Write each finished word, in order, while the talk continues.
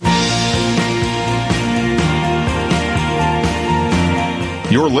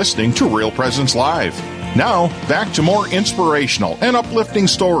You're listening to Real Presence Live. Now, back to more inspirational and uplifting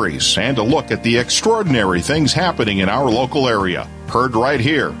stories and a look at the extraordinary things happening in our local area. Heard right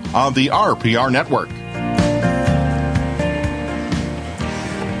here on the RPR Network.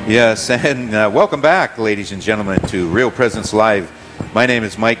 Yes, and welcome back, ladies and gentlemen, to Real Presence Live. My name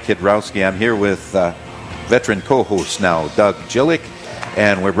is Mike Kidrowski. I'm here with veteran co-host now, Doug Jillick,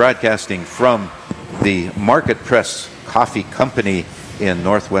 and we're broadcasting from the Market Press Coffee Company in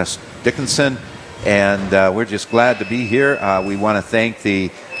Northwest Dickinson. And we're just glad to be here. We want to thank the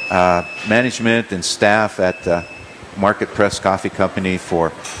management and staff at Market Press Coffee Company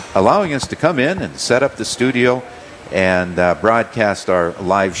for allowing us to come in and set up the studio and broadcast our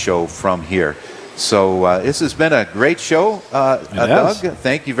live show from here. So this has been a great show, Doug.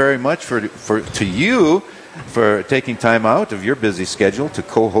 Thank you very much to you for taking time out of your busy schedule to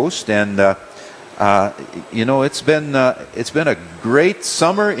co-host. And it's been a great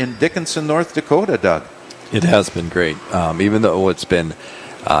summer in Dickinson, North Dakota, Doug. It has been great. Even though it's been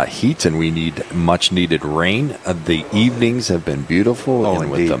heat and we need much needed rain, the evenings have been beautiful. Oh, and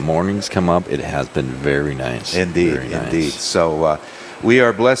indeed. When the mornings come up, it has been very nice. Indeed, very nice. Indeed. So we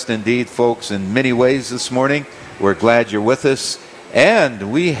are blessed indeed, folks, in many ways this morning. We're glad you're with us.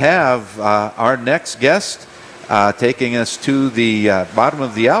 And we have our next guest taking us to the bottom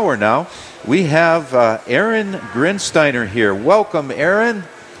of the hour now. We have Aaron Grinsteiner here. Welcome, Aaron.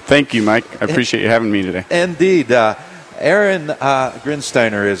 Thank you, Mike. I appreciate you having me today. Indeed. Aaron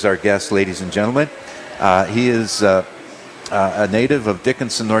Grinsteiner is our guest, ladies and gentlemen. He is a native of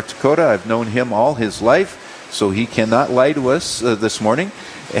Dickinson, North Dakota. I've known him all his life, so he cannot lie to us this morning.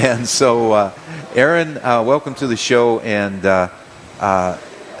 And so, Aaron, welcome to the show. And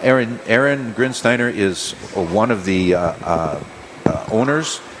Aaron Grinsteiner is one of the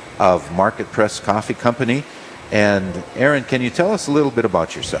owners of Market Press Coffee Company. And Aaron, can you tell us a little bit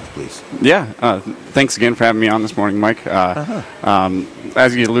about yourself, please? Yeah, thanks again for having me on this morning, Mike.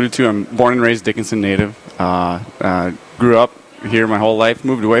 As you alluded to, I'm born and raised Dickinson native. Grew up here my whole life.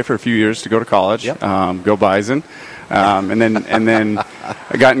 Moved away for a few years to go to college. Yep. Go Bison. And then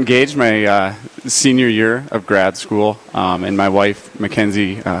I got engaged my senior year of grad school. And my wife,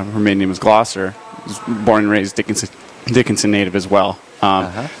 Mackenzie, her maiden name was Glosser, was born and raised Dickinson native as well.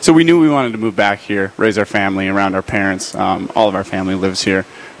 So we knew we wanted to move back here, raise our family around our parents. All of our family lives here.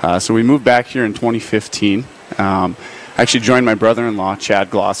 So we moved back here in 2015. I actually joined my brother-in-law,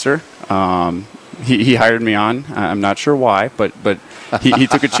 Chad Glosser. He hired me on. I'm not sure why, but he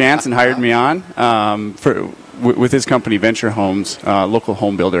took a chance and hired me on with his company, Venture Homes, local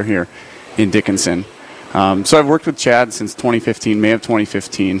home builder here in Dickinson. So I've worked with Chad since 2015, May of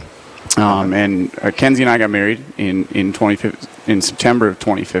 2015. And Kenzie and I got married in September of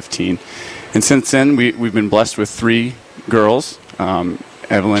 2015, and since then we've been blessed with 3 girls: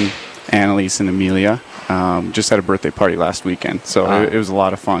 Evelyn, Annalise, and Amelia. Just had a birthday party last weekend, so it was a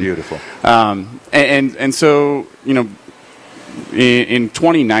lot of fun. Beautiful. And so in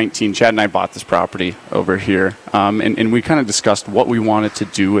 2019, Chad and I bought this property over here, and we kind of discussed what we wanted to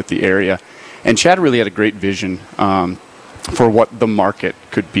do with the area, and Chad really had a great vision for what the market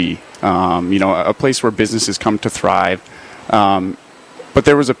could be. A place where businesses come to thrive. But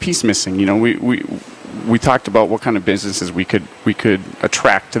there was a piece missing. We talked about what kind of businesses we could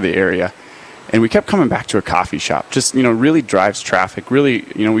attract to the area, and we kept coming back to a coffee shop. Just really drives traffic. Really,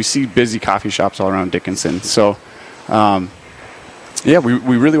 we see busy coffee shops all around Dickinson. So,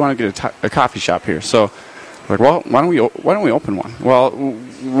 we really want to get a coffee shop here. So, why don't we open one? Well,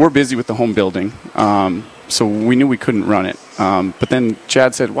 we're busy with the home building. So we knew we couldn't run it. But then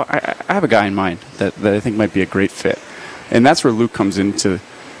Chad said, well, I have a guy in mind that I think might be a great fit. And that's where Luke comes into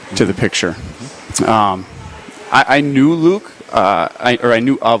the picture. I knew Luke, I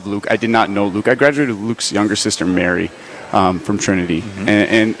knew of Luke. I did not know Luke. I graduated with Luke's younger sister, Mary, from Trinity.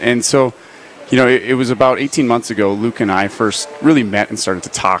 And so, it was about 18 months ago, Luke and I first really met and started to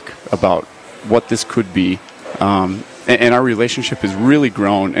talk about what this could be. And our relationship has really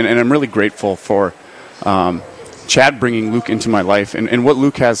grown. And I'm really grateful for Chad bringing Luke into my life and what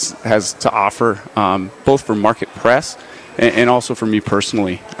Luke has to offer, both for Market Press and also for me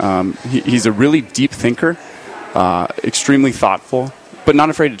personally. He's a really deep thinker, extremely thoughtful, but not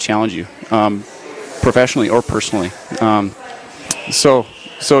afraid to challenge you, professionally or personally. That's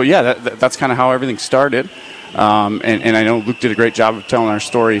kind of how everything started. And I know Luke did a great job of telling our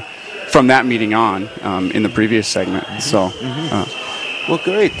story from that meeting on in the previous segment. Well,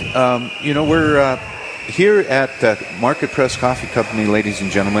 great. We're here at Market Press Coffee Company, ladies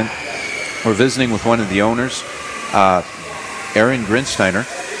and gentlemen. We're visiting with one of the owners, Aaron Grinsteiner.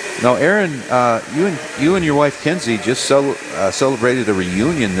 Now, Aaron, you and your wife Kenzie just celebrated a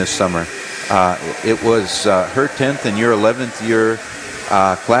reunion this summer. It was her 10th and your 11th year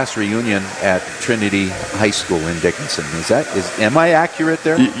class reunion at Trinity High School in Dickinson. Am I accurate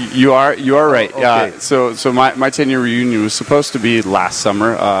there? You are right. Okay. So my 10-year reunion was supposed to be last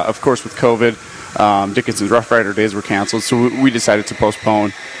summer. Of course, with COVID, Dickinson's Rough Rider days were canceled, so we decided to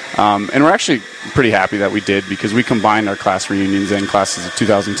postpone. And we're actually pretty happy that we did, because we combined our class reunions and classes of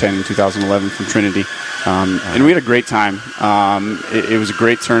 2010 and 2011 from Trinity. And we had a great time. It was a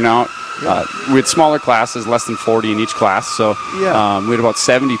great turnout. We had smaller classes, less than 40 in each class, so we had about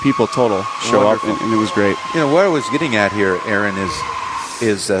 70 people total show Wonderful. up, and it was great. You know, what I was getting at here, Aaron,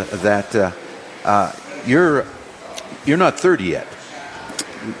 is that you're not 30 yet.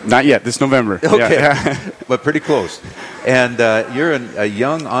 Not yet, this November. Okay, Yeah. but pretty close. And you're a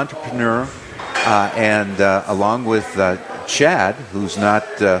young entrepreneur, and along with Chad, who's not,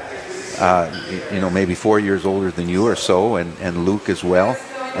 maybe 4 years older than you or so, and Luke as well.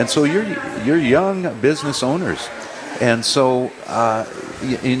 And so you're young business owners. And so,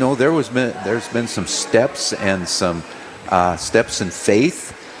 there's been some steps and some steps in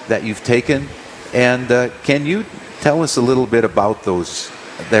faith that you've taken. And can you tell us a little bit about those?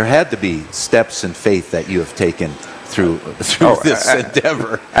 There had to be steps in faith that you have taken through this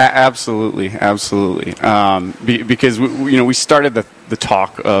endeavor. Absolutely. Because we started the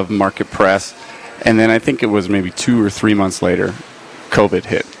talk of Market Press, and then I think it was maybe 2 or 3 months later, COVID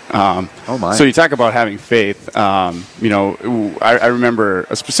hit. Oh my! So you talk about having faith. I remember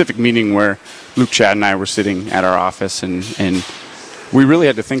a specific meeting where Luke, Chad, and I were sitting at our office, and we really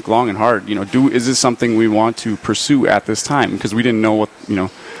had to think long and hard. Is this something we want to pursue at this time? Because we didn't know what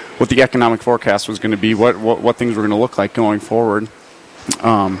the economic forecast was going to be, what things were going to look like going forward.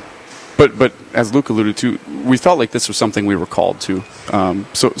 But as Luke alluded to, we felt like this was something we were called to.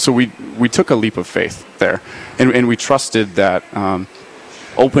 So we took a leap of faith there, and we trusted that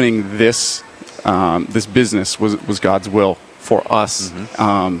opening this business was God's will for us,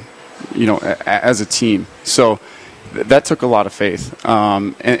 as a team. So that took a lot of faith.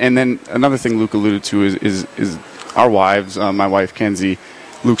 And then another thing Luke alluded to is our wives, my wife Kenzie,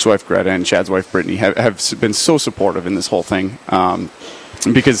 Luke's wife Greta, and Chad's wife Brittany have been so supportive in this whole thing,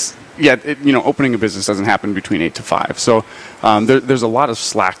 because opening a business doesn't happen between 8 to 5. So there's a lot of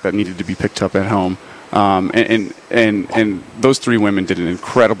slack that needed to be picked up at home. And those three women did an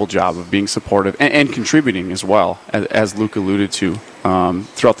incredible job of being supportive and contributing as well, as Luke alluded to,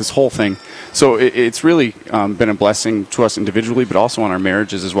 throughout this whole thing. So it's really been a blessing to us individually, but also on our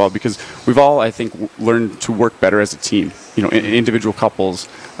marriages as well, because we've all, I think, learned to work better as a team. Individual couples,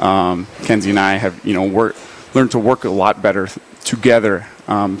 Kenzie and I have, learned to work a lot better together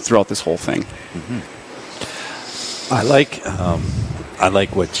throughout this whole thing. Mm-hmm. I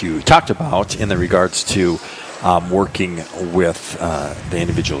like what you talked about in the regards to working with the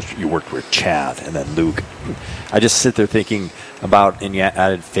individuals you worked with, Chad and then Luke. I just sit there thinking about, and you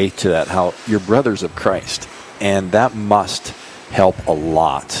added faith to that, how you're brothers of Christ. And that must help a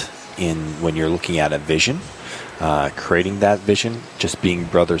lot when you're looking at a vision, creating that vision, just being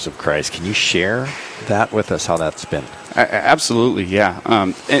brothers of Christ. Can you share that with us, how that's been? Absolutely, yeah.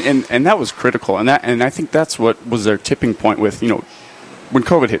 And that was critical. And I think that's what was their tipping point with, when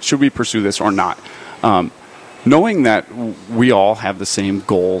COVID hit, should we pursue this or not? Knowing that we all have the same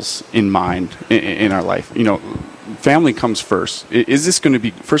goals in mind in our life. Family comes first. Is this going to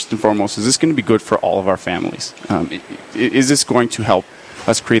be, first and foremost, is this going to be good for all of our families? Is this going to help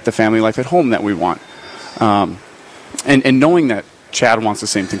us create the family life at home that we want? And knowing that Chad wants the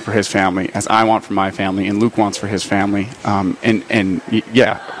same thing for his family as I want for my family, and Luke wants for his family, all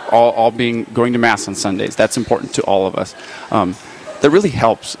going to Mass on Sundays. That's important to all of us. That really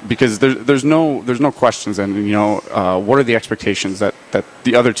helps, because there's no questions, and what are the expectations that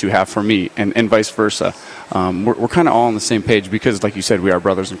the other two have for me, and vice versa. We're kind of all on the same page, because, like you said, we are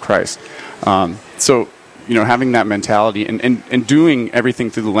brothers in Christ. So having that mentality and doing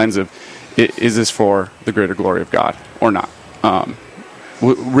everything through the lens of, is this for the greater glory of God or not?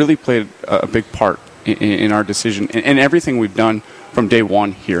 Really played a big part in our decision and everything we've done from day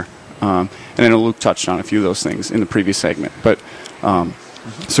one here. And I know Luke touched on a few of those things in the previous segment. But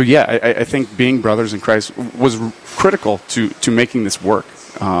I think being brothers in Christ was critical to making this work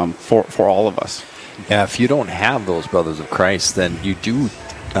for all of us. Yeah, if you don't have those brothers of Christ, then you do.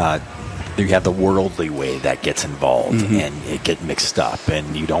 You have the worldly way that gets involved, and it gets mixed up,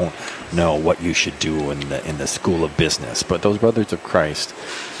 and you don't know what you should do in the school of business. But those brothers of Christ,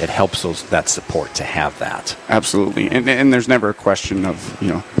 it helps that support to have that. Absolutely, and there's never a question of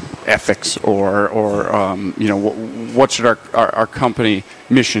ethics or what should our company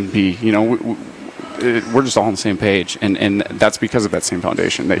mission be? We're just all on the same page, and that's because of that same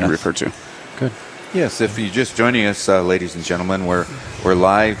foundation that you referred to. Good. Yes, if you're just joining us, ladies and gentlemen, we're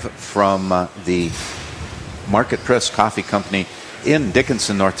live from the Market Press Coffee Company in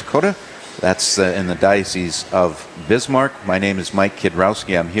Dickinson, North Dakota. That's in the Diocese of Bismarck. My name is Mike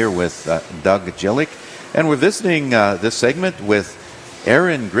Kidrowski. I'm here with Doug Jelick, and we're visiting this segment with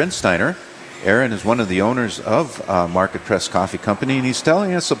Aaron Grinsteiner. Aaron is one of the owners of Market Press Coffee Company, and he's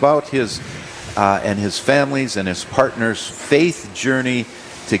telling us about his and his family's and his partner's faith journey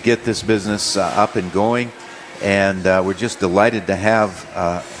to get this business up and going. And we're just delighted to have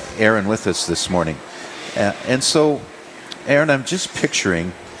Aaron with us this morning. And so, Aaron, I'm just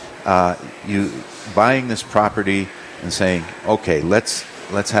picturing you buying this property and saying, okay, let's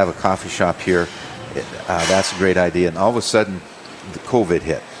have a coffee shop here. That's a great idea. And all of a sudden, the COVID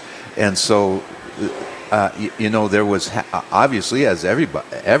hit. And so, there was obviously, as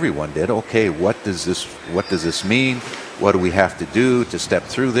everyone did, okay, what does this mean? What do we have to do to step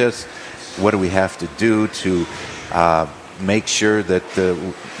through this? What do we have to do to make sure that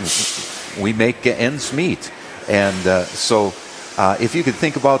we make ends meet? And so, if you could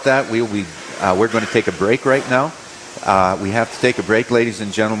think about that, we're going to take a break right now. We have to take a break, ladies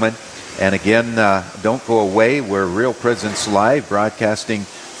and gentlemen. And again, don't go away. We're Real Presence Live, broadcasting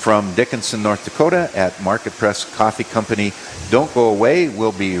from Dickinson, North Dakota at Market Press Coffee Company. Don't go away.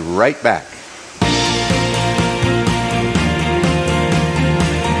 We'll be right back.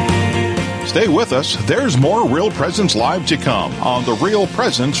 Stay with us. There's more Real Presence Live to come on the Real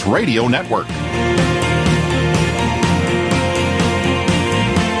Presence Radio Network.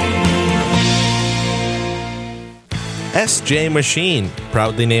 SJ Machine,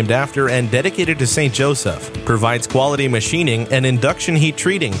 proudly named after and dedicated to St. Joseph, provides quality machining and induction heat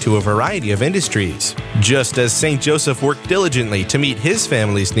treating to a variety of industries. Just as St. Joseph worked diligently to meet his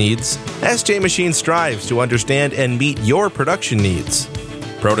family's needs, SJ Machine strives to understand and meet your production needs.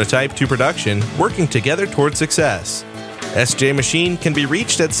 Prototype to production, working together toward success. SJ Machine can be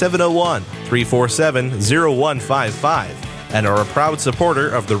reached at 701-347-0155 and are a proud supporter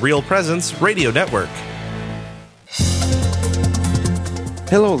of the Real Presence Radio Network.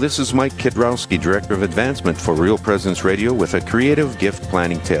 Hello, this is Mike Kidrowski, Director of Advancement for Real Presence Radio with a creative gift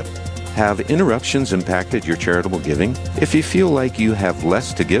planning tip. Have interruptions impacted your charitable giving? If you feel like you have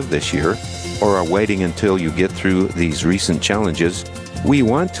less to give this year or are waiting until you get through these recent challenges, we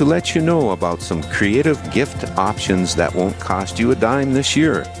want to let you know about some creative gift options that won't cost you a dime this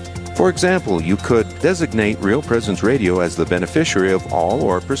year. For example, you could designate Real Presence Radio as the beneficiary of all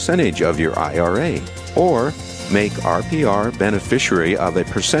or percentage of your IRA, or make RPR beneficiary of a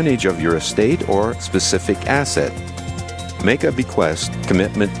percentage of your estate or specific asset. Make a bequest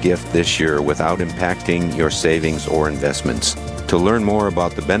commitment gift this year without impacting your savings or investments. To learn more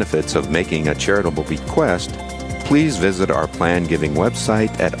about the benefits of making a charitable bequest, please visit our plan giving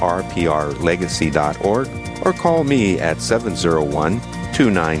website at rprlegacy.org or call me at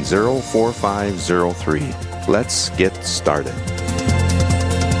 701-290-4503. Let's get started.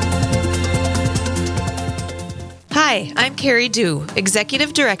 Hi, I'm Carrie Dew,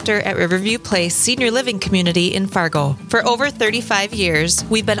 Executive Director at Riverview Place Senior Living Community in Fargo. For over 35 years,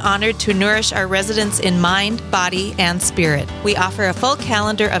 we've been honored to nourish our residents in mind, body, and spirit. We offer a full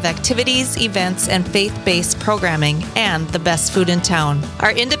calendar of activities, events, and faith-based programming, and the best food in town.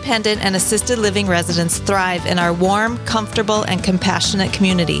 Our independent and assisted living residents thrive in our warm, comfortable, and compassionate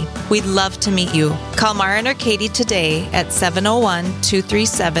community. We'd love to meet you. Call Marin or Katie today at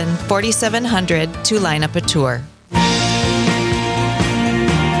 701-237-4700 to line up a tour.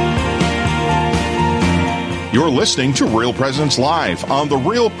 You're listening to Real Presence Live on the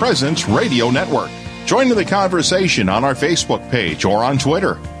Real Presence Radio Network. Join in the conversation on our Facebook page or on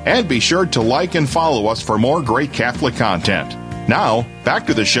Twitter. And be sure to like and follow us for more great Catholic content. Now, back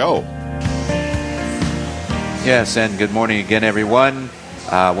to the show. Yes, and good morning again, everyone.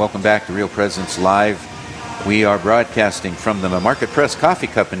 Welcome back to Real Presence Live. We are broadcasting from the Market Press Coffee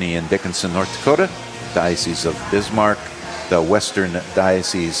Company in Dickinson, North Dakota, Diocese of Bismarck, the Western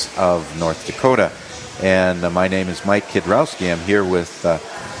Diocese of North Dakota. And my name is Mike Kidrowski. I'm here with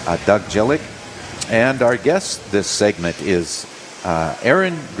Doug Jelick. And our guest this segment is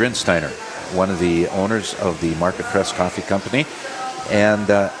Aaron Grinsteiner, one of the owners of the Market Press Coffee Company. And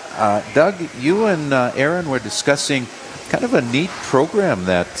Doug, you and Aaron were discussing kind of a neat program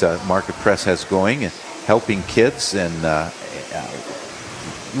that Market Press has going, helping kids. And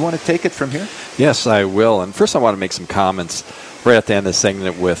you want to take it from here? Yes, I will. And first I want to make some comments right at the end of the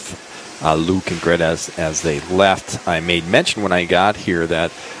segment with Luke and Greta as they left. I made mention when I got here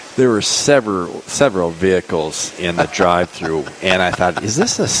that there were several vehicles in the drive-through, and I thought, is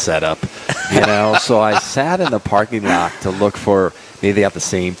this a setup? So I sat in the parking lot to look for, maybe they have the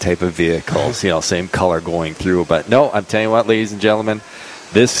same type of vehicles, same color going through. But no, I'm telling you what, ladies and gentlemen,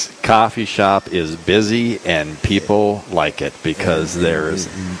 this coffee shop is busy, and people like it because they're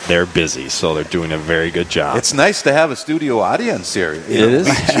busy, so they're doing a very good job. It's nice to have a studio audience here. It is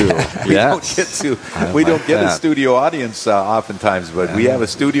true. We don't get a studio audience oftentimes, but we have a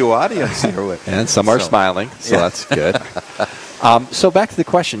studio audience here. And some are smiling, so that's good. So back to the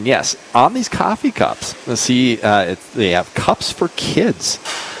question. Yes, on these coffee cups, see, they have cups for kids.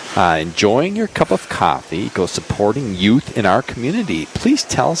 Enjoying your cup of coffee, go supporting youth in our community. Please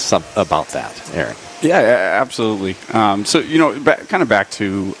tell us about that, Aaron. Yeah, absolutely. Kind of back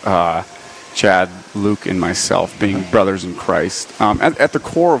to Chad, Luke, and myself being brothers in Christ. At the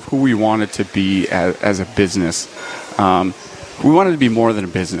core of who we wanted to be as a business, we wanted to be more than a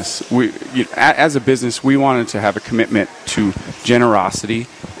business. As a business, we wanted to have a commitment to generosity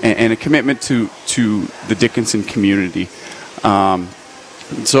and a commitment to the Dickinson community.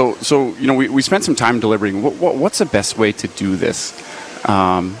 So we spent some time deliberating what's the best way to do this,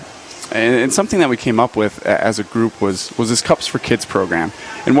 and something that we came up with as a group was this Cups for Kids program.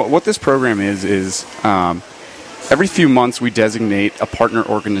 And what this program is every few months we designate a partner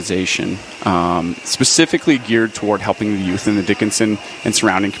organization specifically geared toward helping the youth in the Dickinson and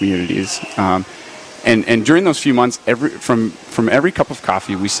surrounding communities. And during those few months, from every cup of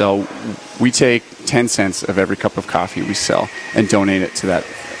coffee we sell, we take 10 cents of every cup of coffee we sell and donate it to that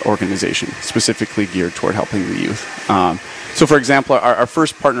organization, specifically geared toward helping the youth. So, for example, our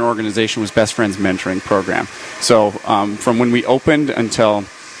first partner organization was Best Friends Mentoring Program. So, from when we opened until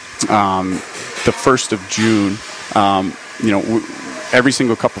the 1st of June, every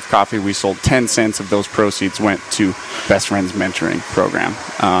single cup of coffee we sold, 10 cents of those proceeds went to Best Friends Mentoring Program.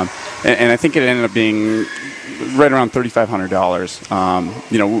 And I think it ended up being right around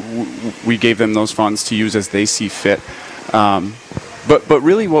 $3,500. We gave them those funds to use as they see fit. But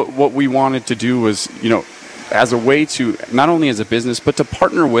really what we wanted to do was, as a way to, not only as a business, but to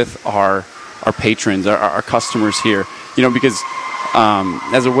partner with our patrons, our customers here, because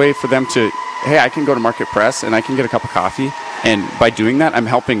as a way for them to, hey, I can go to Market Press and I can get a cup of coffee. And by doing that, I'm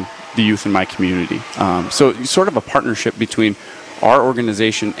helping the youth in my community. So sort of a partnership between our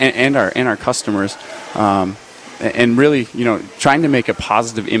organization and our customers, and really, trying to make a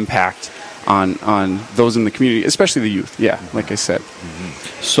positive impact on those in the community, especially the youth. Yeah, like I said.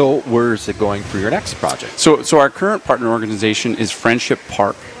 Mm-hmm. So where's it going for your next project? So our current partner organization is Friendship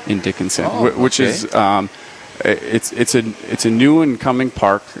Park in Dickinson, which is it's a new and coming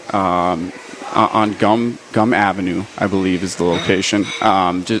park on Gum Avenue, I believe, is the location,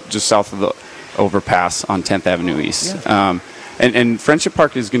 just south of the overpass on 10th Avenue East. Yeah. And Friendship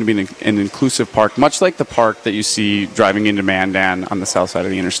Park is going to be an inclusive park, much like the park that you see driving into Mandan on the south side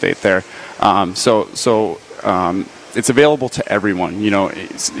of the interstate there. So it's available to everyone.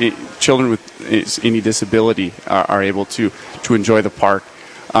 Children with any disability are able to enjoy the park.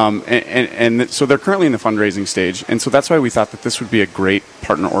 And so they're currently in the fundraising stage. And so that's why we thought that this would be a great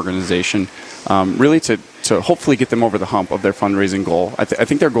partner organization, really to hopefully get them over the hump of their fundraising goal. I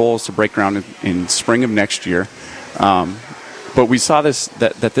think their goal is to break ground in spring of next year. But we saw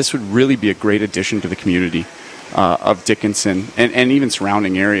that this would really be a great addition to the community of Dickinson and even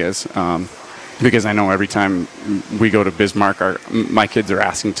surrounding areas. Because I know every time we go to Bismarck, my kids are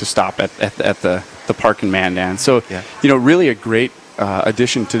asking to stop at the park in Mandan. So, really a great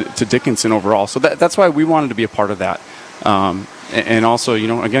addition to Dickinson overall. So that's why we wanted to be a part of that. And also,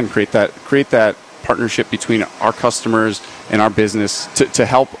 again, create that partnership between our customers and our business to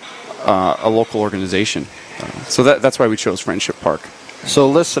help a local organization. So that's why we chose Friendship Park. So,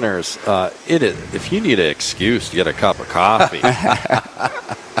 listeners, if you need an excuse to get a cup of coffee,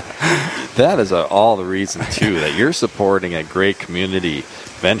 that is all the reason, too, that you're supporting a great community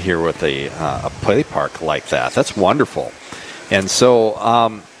event here with a play park like that. That's wonderful. And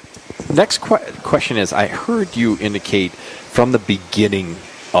so, next question is, I heard you indicate from the beginning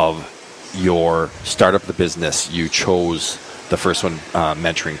of your startup, the business, you chose the first one,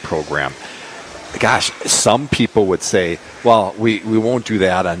 mentoring program. Gosh, some people would say, well, we won't do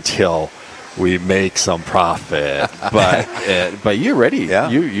that until we make some profit. But you're ready. Yeah.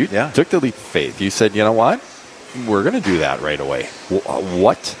 You took the leap of faith. You said, you know what? We're going to do that right away.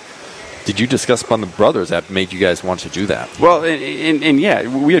 What did you discuss upon the brothers that made you guys want to do that? Well,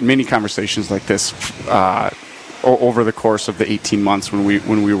 and we had many conversations like this over the course of the 18 months when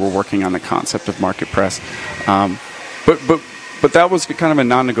we were working on the concept of Market Press. But but that was kind of a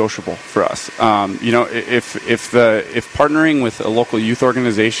non-negotiable for us. If partnering with a local youth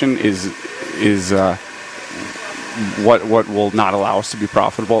organization is what will not allow us to be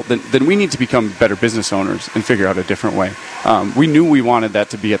profitable, then we need to become better business owners and figure out a different way. We knew we wanted that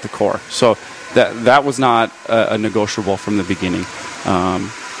to be at the core, so that was not a negotiable from the beginning,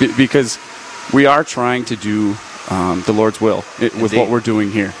 because we are trying to do the Lord's will with what we're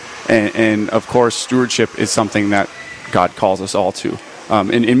doing here, and of course, stewardship is something that God calls us all to,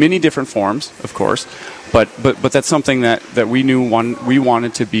 in many different forms, of course, but that's something that we knew we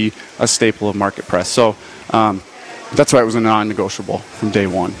wanted to be a staple of Market Press. So that's why it was a non-negotiable from day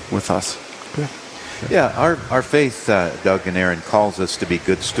one with us. Yeah, our faith, Doug and Aaron, calls us to be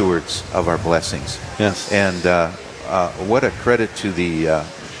good stewards of our blessings. Yes. And what a credit to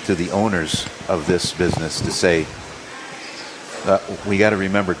the owners of this business to say, we got to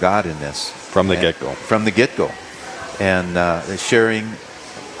remember God in this. From the get-go. From the get-go. And sharing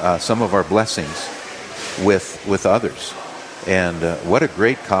some of our blessings with others. And what a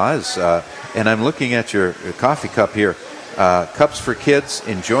great cause. And I'm looking at your coffee cup here. Cups for Kids,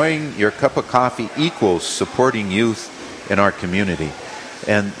 enjoying your cup of coffee equals supporting youth in our community.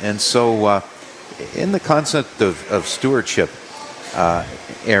 And so in the concept of stewardship,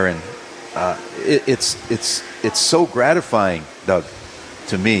 Aaron, it's so gratifying, Doug,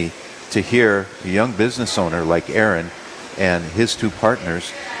 to me, to hear a young business owner like Aaron and his two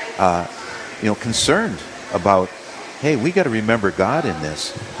partners, concerned about, hey, we got to remember God in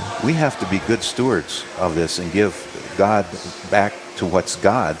this. We have to be good stewards of this and give God back to what's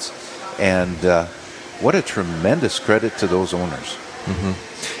God's. And what a tremendous credit to those owners. Mm-hmm.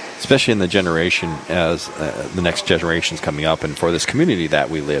 Especially in the generation, as the next generation's coming up, and for this community that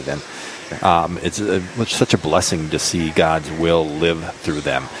we live in. It's such a blessing to see God's will live through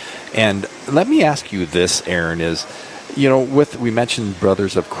them. And let me ask you this, Aaron, is, we mentioned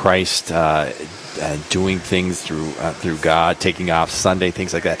Brothers of Christ doing things through God, taking off Sunday,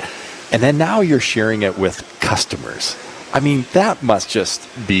 things like that. And then now you're sharing it with customers. I mean, that must just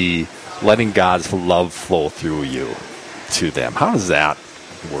be letting God's love flow through you to them. How does that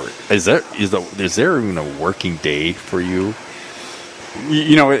work? Is there even a working day for you?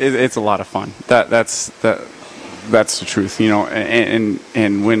 It's a lot of fun. That's the truth. And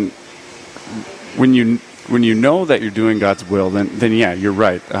when you know that you're doing God's will, then yeah, you're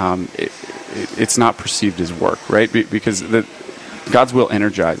right. It's not perceived as work, right? Because God's will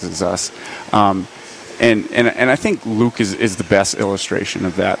energizes us. And I think Luke is the best illustration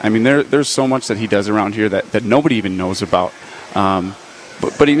of that. I mean, there's so much that he does around here that nobody even knows about.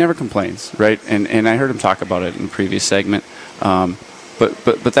 But he never complains, right? And I heard him talk about it in the previous segment.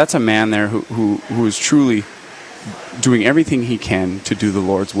 But that's a man there who is truly doing everything he can to do the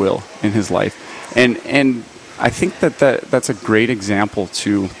Lord's will in his life. And I think that's a great example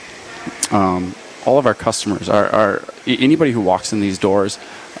to all of our customers, our anybody who walks in these doors,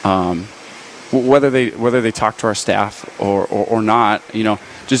 whether they talk to our staff or not,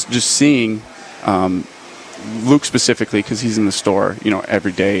 just seeing Luke specifically, because he's in the store,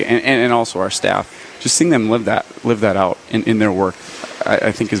 every day, and also our staff, just seeing them live that out in their work,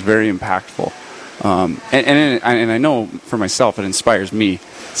 I think is very impactful. And I know for myself, it inspires me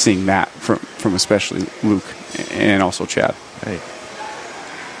seeing that from especially Luke and also Chad. Hey,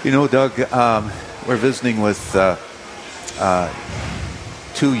 Doug, we're visiting with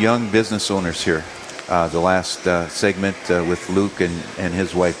two young business owners here. The last segment with Luke and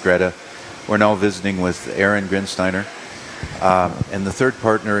his wife Greta. We're now visiting with Aaron Grinsteiner. And the third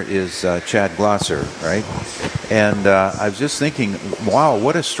partner is Chad Glosser, right? And I was just thinking, wow,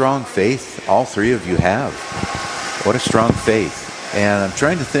 what a strong faith all three of you have. What a strong faith. And I'm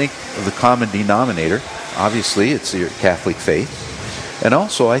trying to think of the common denominator. Obviously, it's your Catholic faith. And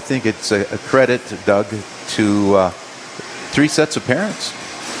also, I think it's a credit, Doug, to three sets of parents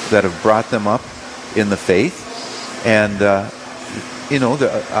that have brought them up in the faith and,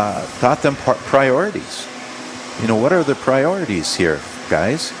 taught them priorities. What are the priorities here,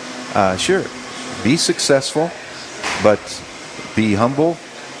 guys? Sure, be successful, but be humble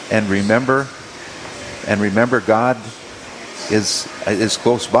and remember God is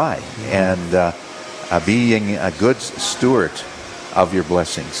close by, and being a good steward of your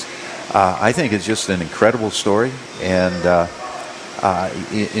blessings. I think it's just an incredible story, and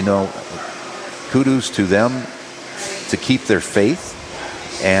kudos to them to keep their faith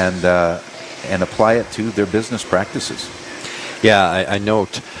and apply it to their business practices. Yeah, I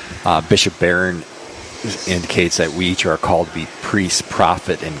note Bishop Barron indicates that we each are called to be priest,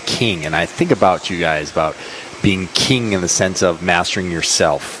 prophet, and king. And I think about you guys, about being king in the sense of mastering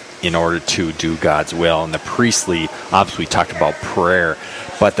yourself in order to do God's will. And the priestly, obviously, we talked about prayer,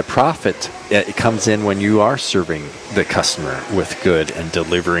 but the prophet, it comes in when you are serving the customer with good and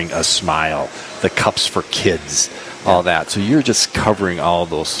delivering a smile, the cups for kids, all that. So you're just covering all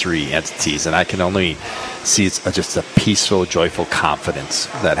those three entities, and I can only see it's just a peaceful, joyful confidence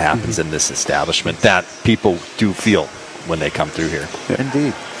that happens in this establishment that people do feel when they come through here. Yeah.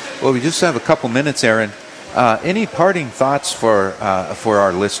 Indeed. Well, we just have a couple minutes, Aaron. Any parting thoughts for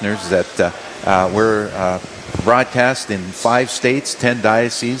our listeners that we're broadcast in 5 states, 10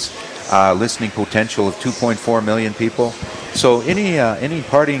 dioceses, listening potential of 2.4 million people. So any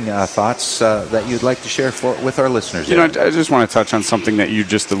parting thoughts that you'd like to share with our listeners? I just want to touch on something that you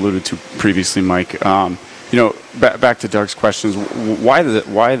just alluded to previously, Mike. Back to Doug's questions, why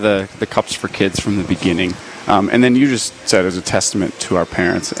the cups for kids from the beginning? And then you just said as a testament to our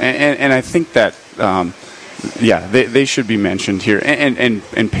parents. And I think that, they should be mentioned here,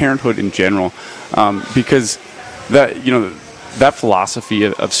 and parenthood in general, because that philosophy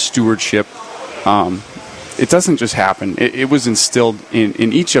of stewardship, it doesn't just happen. It was instilled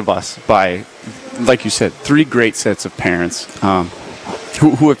in each of us by, like you said, 3 great sets of parents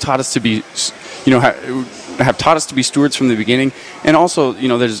who have taught us to be, have taught us to be stewards from the beginning. And also,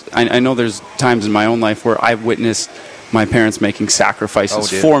 I know there's times in my own life where I've witnessed my parents making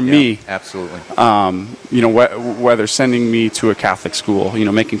sacrifices for me. Absolutely. Whether sending me to a Catholic school,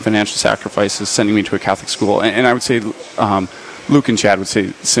 making financial sacrifices, sending me to a Catholic school. And I would say Luke and Chad would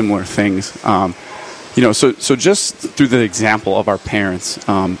say similar things. So just through the example of our parents,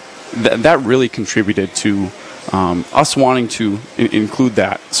 that really contributed to us wanting to include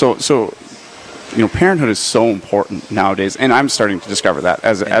that. So parenthood is so important nowadays, and I'm starting to discover that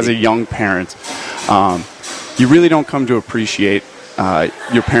as a young parent. You really don't come to appreciate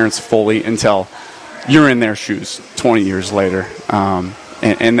your parents fully until you're in their shoes 20 years later.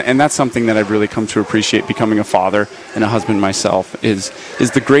 And that's something that I've really come to appreciate becoming a father and a husband myself is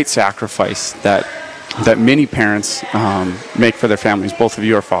the great sacrifice that many parents make for their families. Both of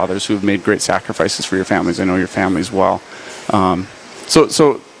you are fathers who have made great sacrifices for your families. I know your families well.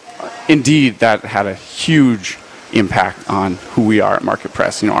 So indeed, that had a huge impact on who we are at Market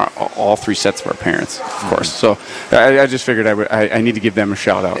Press. All 3 sets of our parents, of course. So I just figured I need to give them a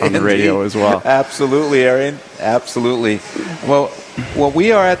shout out on the radio as well. Absolutely, Aaron. Absolutely. Well,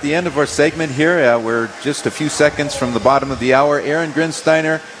 we are at the end of our segment here. We're just a few seconds from the bottom of the hour. Aaron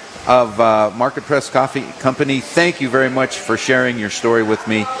Grinsteiner of Market Press Coffee Company, thank you very much for sharing your story with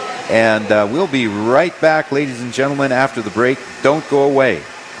me. And we'll be right back, ladies and gentlemen, after the break. Don't go away.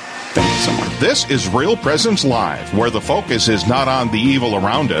 Thank you so much. This is Real Presence Live, where the focus is not on the evil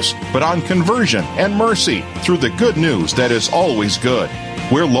around us, but on conversion and mercy through the good news that is always good.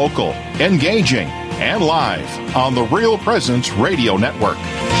 We're local, engaging, and live on the Real Presence Radio Network.